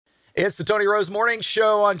It's the Tony Rose Morning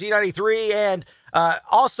Show on D93, and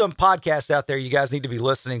awesome podcast out there you guys need to be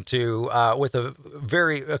listening to with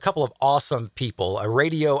a couple of awesome people, a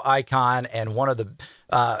radio icon and one of the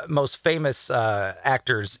most famous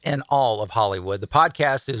actors in all of Hollywood. The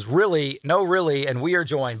podcast is Really, No Really, and we are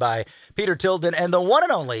joined by Peter Tilden and the one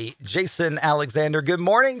and only Jason Alexander. Good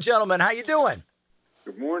morning, gentlemen. How you doing?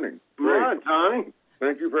 Good morning. Great. Hi, Tony.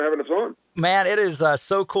 Thank you for having us on. Man, it is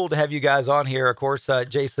so cool to have you guys on here. Of course,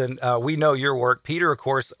 Jason, we know your work. Peter, of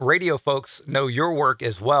course, radio folks know your work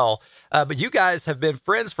as well. But you guys have been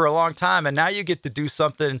friends for a long time, and now you get to do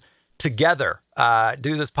something together,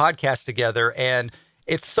 do this podcast together. And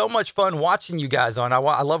it's so much fun watching you guys on. I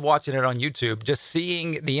love watching it on YouTube, just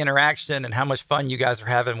seeing the interaction and how much fun you guys are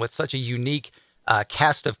having with such a unique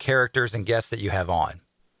cast of characters and guests that you have on.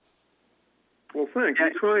 Well, thanks.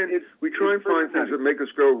 We try and find things that make us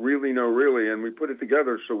go really, no, really, and we put it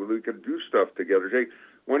together so we could do stuff together. Jay,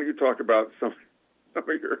 why don't you talk about some of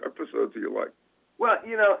your episodes that you like? Well,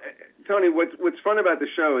 Tony, what's fun about the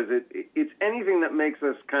show is it's anything that makes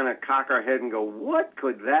us kind of cock our head and go, what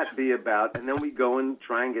could that be about? And then we go and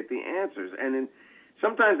try and get the answers. And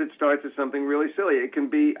sometimes it starts as something really silly. It can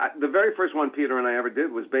be the very first one Peter and I ever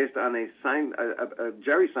did was based on a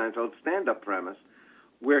Jerry Seinfeld stand-up premise,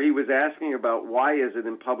 where he was asking about why is it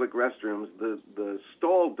in public restrooms the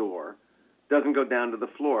stall door doesn't go down to the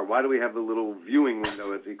floor? Why do we have the little viewing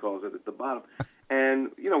window, as he calls it, at the bottom?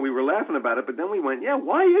 And, we were laughing about it, but then we went, yeah,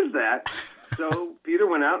 why is that? So Peter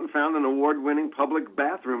went out and found an award-winning public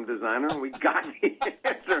bathroom designer, and we got the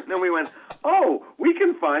answer. And then we went, oh, we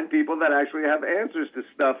can find people that actually have answers to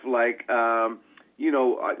stuff like,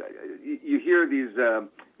 you hear these,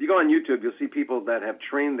 you go on YouTube, you'll see people that have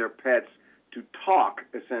trained their pets to talk,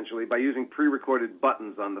 essentially, by using pre-recorded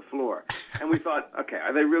buttons on the floor. And we thought, okay,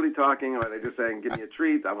 are they really talking, or are they just saying, give me a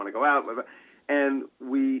treat, I want to go out? And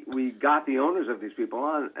we got the owners of these people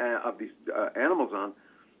on, of these animals on,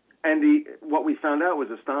 and what we found out was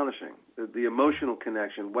astonishing, the emotional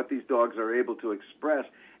connection, what these dogs are able to express.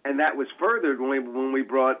 And that was furthered when we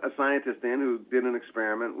brought a scientist in who did an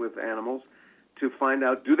experiment with animals to find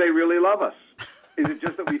out, do they really love us? Is it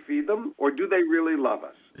just that we feed them, or do they really love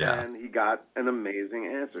us? Yeah. And he got an amazing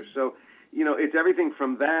answer. So, it's everything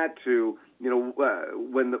from that to,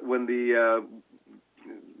 when the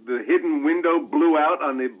hidden window blew out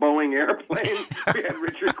on the Boeing airplane, we had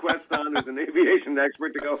Richard Quest on, who's an aviation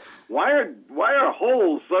expert, to go, why are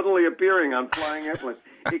holes suddenly appearing on flying airplanes?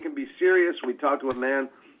 It can be serious. We talked to a man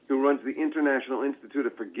who runs the International Institute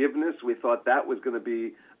of Forgiveness. We thought that was going to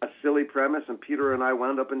be a silly premise, and Peter and I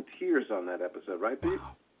wound up in tears on that episode, right, Pete?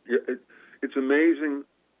 Yeah, it's amazing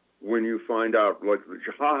when you find out, like,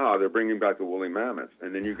 they're bringing back the woolly mammoth,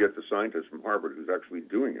 and then you get the scientist from Harvard who's actually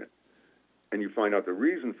doing it, and you find out the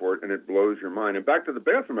reason for it, and it blows your mind. And back to the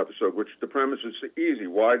bathroom episode, which the premise is easy.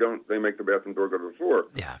 Why don't they make the bathroom door go to the floor?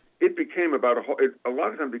 Yeah. It became about a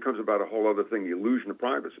lot of times becomes about a whole other thing, the illusion of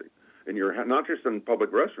privacy. And you're not just in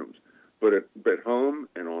public restrooms, but at home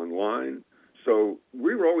and online. So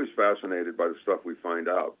we were always fascinated by the stuff we find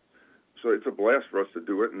out. So it's a blast for us to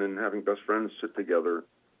do it, and then having best friends sit together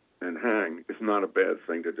and hang is not a bad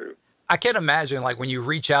thing to do. I can't imagine, like, when you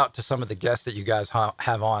reach out to some of the guests that you guys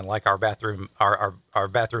have on, like our bathroom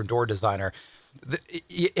door designer,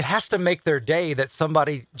 it has to make their day that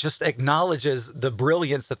somebody just acknowledges the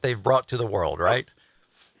brilliance that they've brought to the world, right?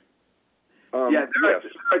 There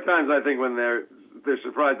are times, I think, when they're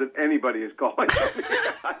surprised that anybody is calling.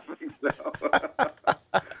 I think so.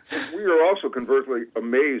 We are also conversely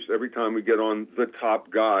amazed every time we get on the top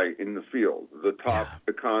guy in the field, the top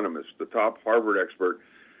economist, the top Harvard expert.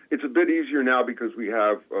 It's a bit easier now because we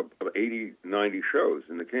have 80, 90 shows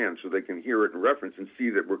in the can, so they can hear it in reference and see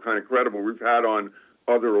that we're kind of credible. We've had on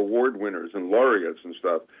other award winners and laureates and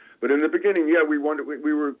stuff. But in the beginning, we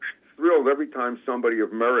were thrilled every time somebody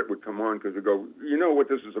of merit would come on, because we go, you know what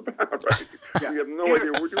this is about, right? Yeah. We have no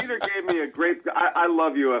idea. Peter gave me a great. I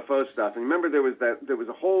love UFO stuff, and remember there was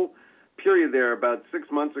a whole period there about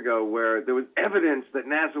 6 months ago where there was evidence that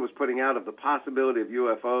NASA was putting out of the possibility of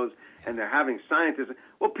UFOs, and they're having scientists.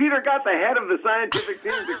 Well, Peter got the head of the scientific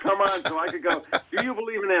team to come on so I could go, do you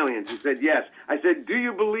believe in aliens? He said, yes. I said, do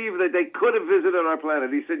you believe that they could have visited our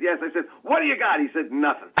planet? He said, yes. I said, what do you got? He said,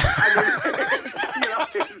 nothing. I mean,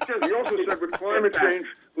 it's just, he also said with climate change,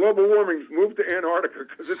 global warming, move to Antarctica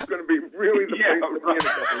because it's going to be really the place to be in a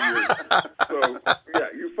couple of years. So, yeah,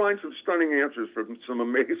 you find some stunning answers from some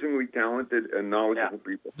amazingly talented and knowledgeable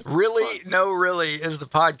people. Really? No, really is the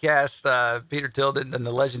podcast. Peter Tilden and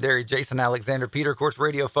the legendary Jason Alexander. Peter, of course,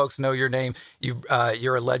 radio folks know your name.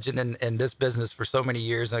 You're a legend in this business for so many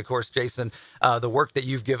years. And, of course, Jason, the work that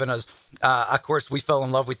you've given us, of course, we fell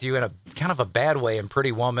in love with you in a kind of a bad way in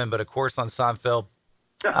Pretty Woman, but, of course, on Seinfeld.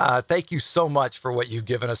 Thank you so much for what you've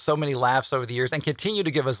given us. So many laughs over the years and continue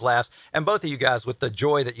to give us laughs. And both of you guys with the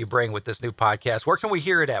joy that you bring with this new podcast. Where can we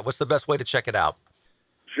hear it at? What's the best way to check it out?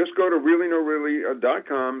 Just go to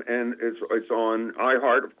reallynoreally.com and it's on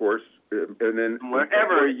iHeart, of course. And then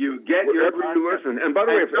wherever you get your podcast. You listen. And by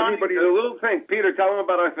the way, if anybody... A little thing. Peter, tell them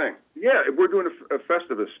about our thing. Yeah, we're doing a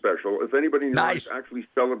Festivus special. If anybody wants to actually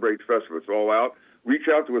celebrate Festivus all out, reach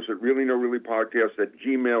out to us at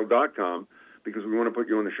reallynoreallypodcast@gmail.com. because we want to put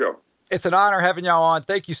you on the show. It's an honor having y'all on.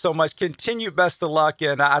 Thank you so much. Continue best of luck,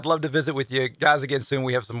 and I'd love to visit with you guys again soon.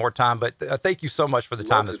 We have some more time, but thank you so much for the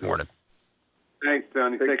time this morning. Thanks,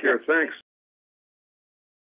 Tony. Take care. Thanks.